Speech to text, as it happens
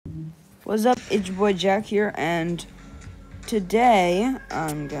What's up, it's your boy Jack here, and today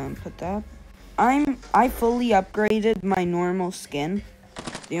I'm gonna put that. I fully upgraded my normal skin,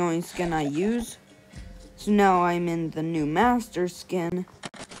 the only skin I use. So now I'm in the new master skin,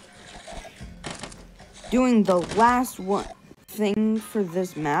 doing the last mission for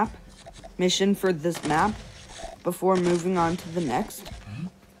this map, before moving on to the next.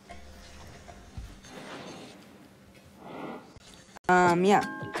 Yeah,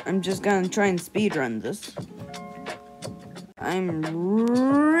 I'm just gonna try and speedrun this.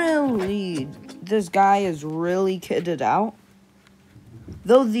 This guy is really kitted out.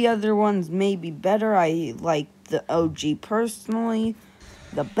 Though the other ones may be better, I like the OG personally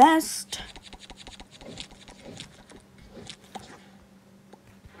the best.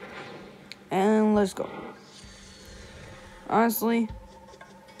 And let's go. Honestly,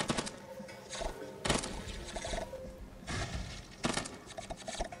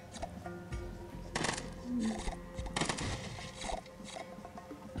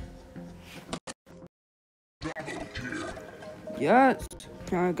 yes,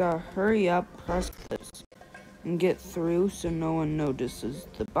 I gotta hurry up, press this, and get through so no one notices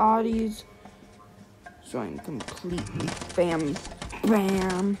the bodies. So I'm completely bam.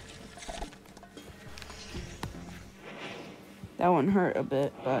 That one hurt a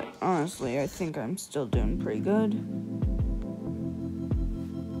bit, but honestly, I think I'm still doing pretty good.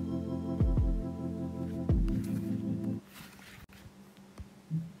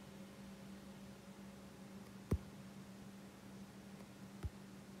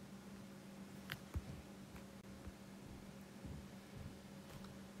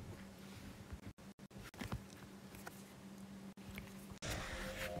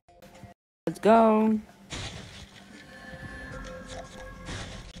 Let's go.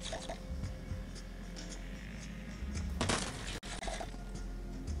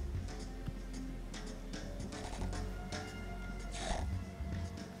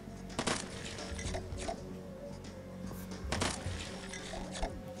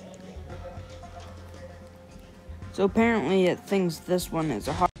 So apparently it thinks this one is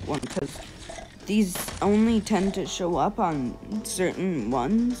a hard one because these only tend to show up on certain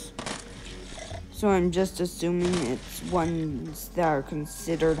ones. So I'm just assuming it's ones that are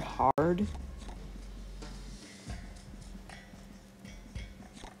considered hard.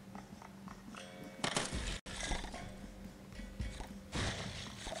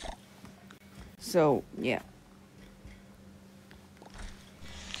 So, yeah.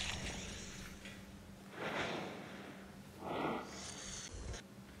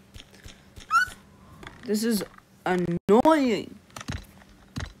 This is annoying.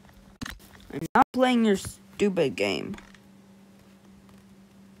 I'm not playing your stupid game.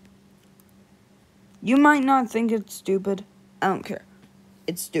 You might not think it's stupid. I don't care.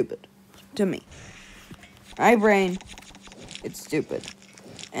 It's stupid. To me. My brain, it's stupid.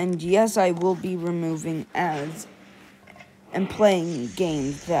 And yes, I will be removing ads and playing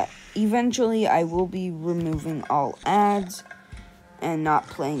games that eventually I will be removing all ads and not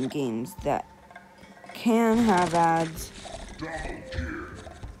playing games that can have ads.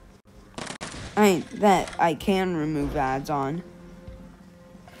 That I can remove ads on.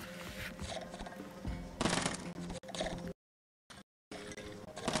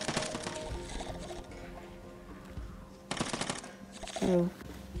 Oh.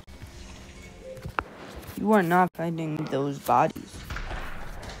 You are not finding those bodies.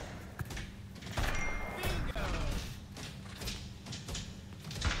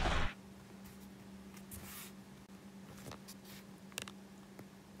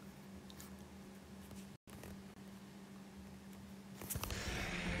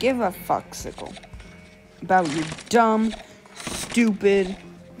 Give a fucksicle about your dumb, stupid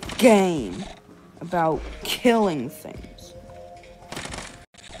game about killing things.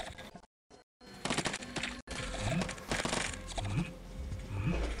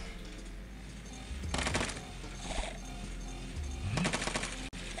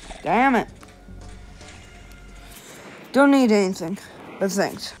 Damn it. Don't need anything, but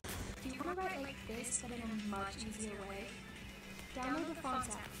thanks. Do you want to write like this, but in a much easier way? Download the Fonts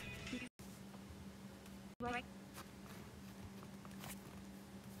app. Right.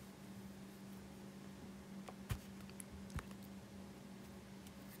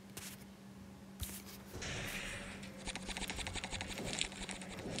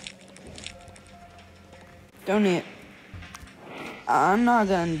 Don't need it. I'm not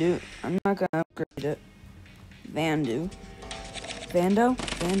gonna upgrade it. Vando?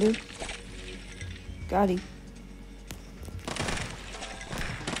 Got him.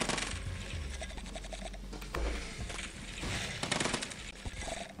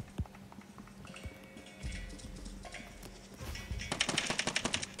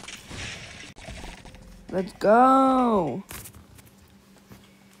 Let's go.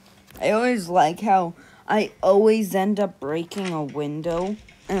 I always like how I always end up breaking a window.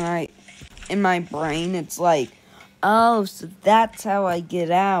 And in my brain, it's like, oh, so that's how I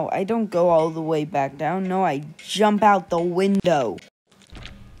get out. I don't go all the way back down. No, I jump out the window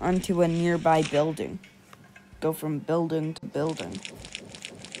onto a nearby building. Go from building to building.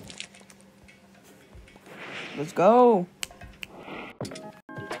 Let's go.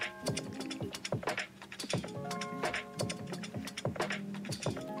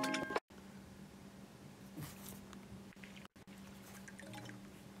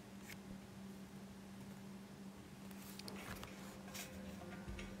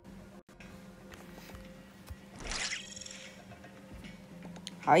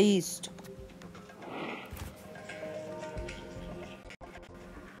 Heist.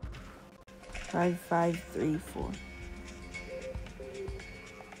 Five, 3, 4.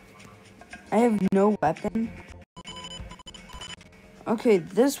 I have no weapon. Okay,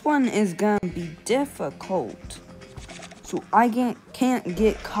 this one is gonna be difficult. So I can't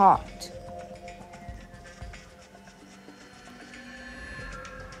get caught.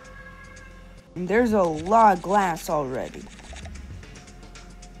 And there's a lot of glass already.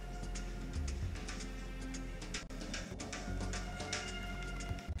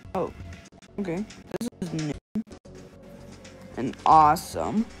 Oh, okay. This is new. And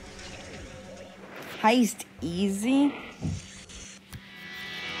awesome. Heist easy.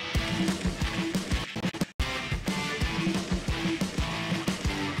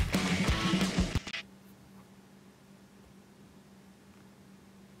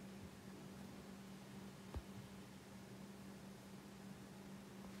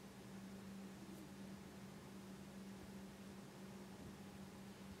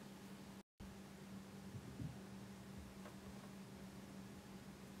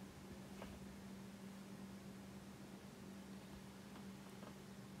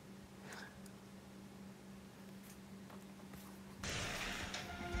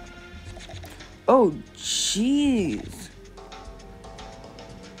 Oh, jeez.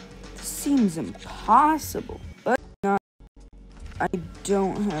 This seems impossible. But not. I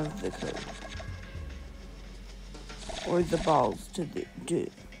don't have the code. Or the balls to do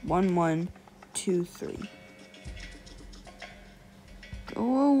 1, 1, 2, 3. Go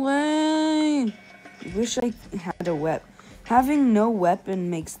away. I wish I had a weapon. Having no weapon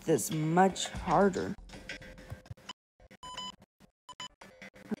makes this much harder.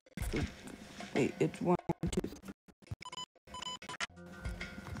 Wait, it's 1, 1, 2, 3.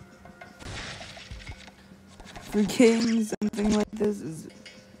 Forgetting something like this is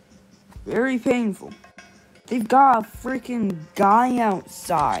very painful. They've got a freaking guy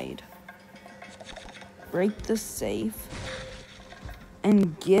outside. Break the safe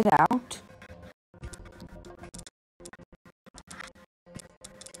and get out.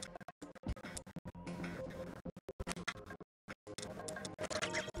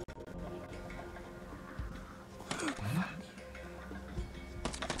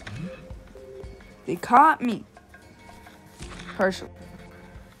 They caught me. Partially.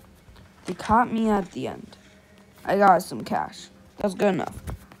 They caught me at the end. I got some cash. That's good enough.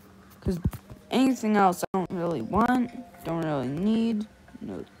 Because anything else I don't really want. Don't really need.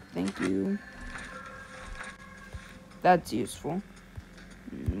 No, thank you. That's useful.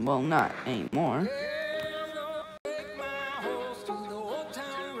 Well, not anymore.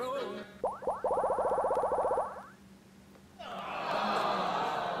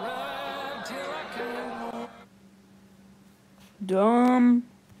 Dumb.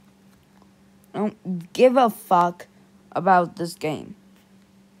 I don't give a fuck about this game.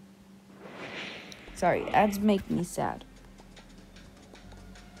 Sorry, ads make me sad.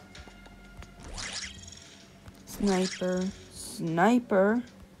 Sniper.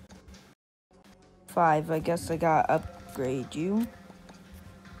 5, I guess I gotta upgrade you.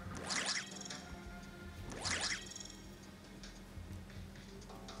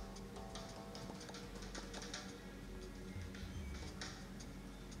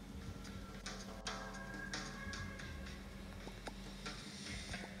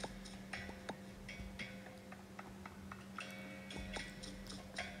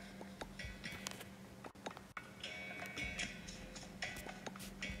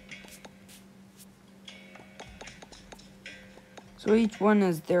 So each one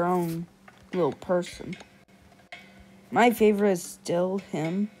is their own little person. My favorite is still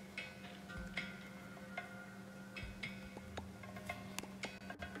him.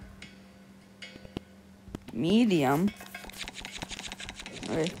 Medium.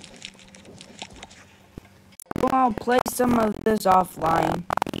 Okay. Well, I'll play some of this offline.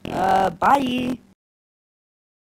 Bye.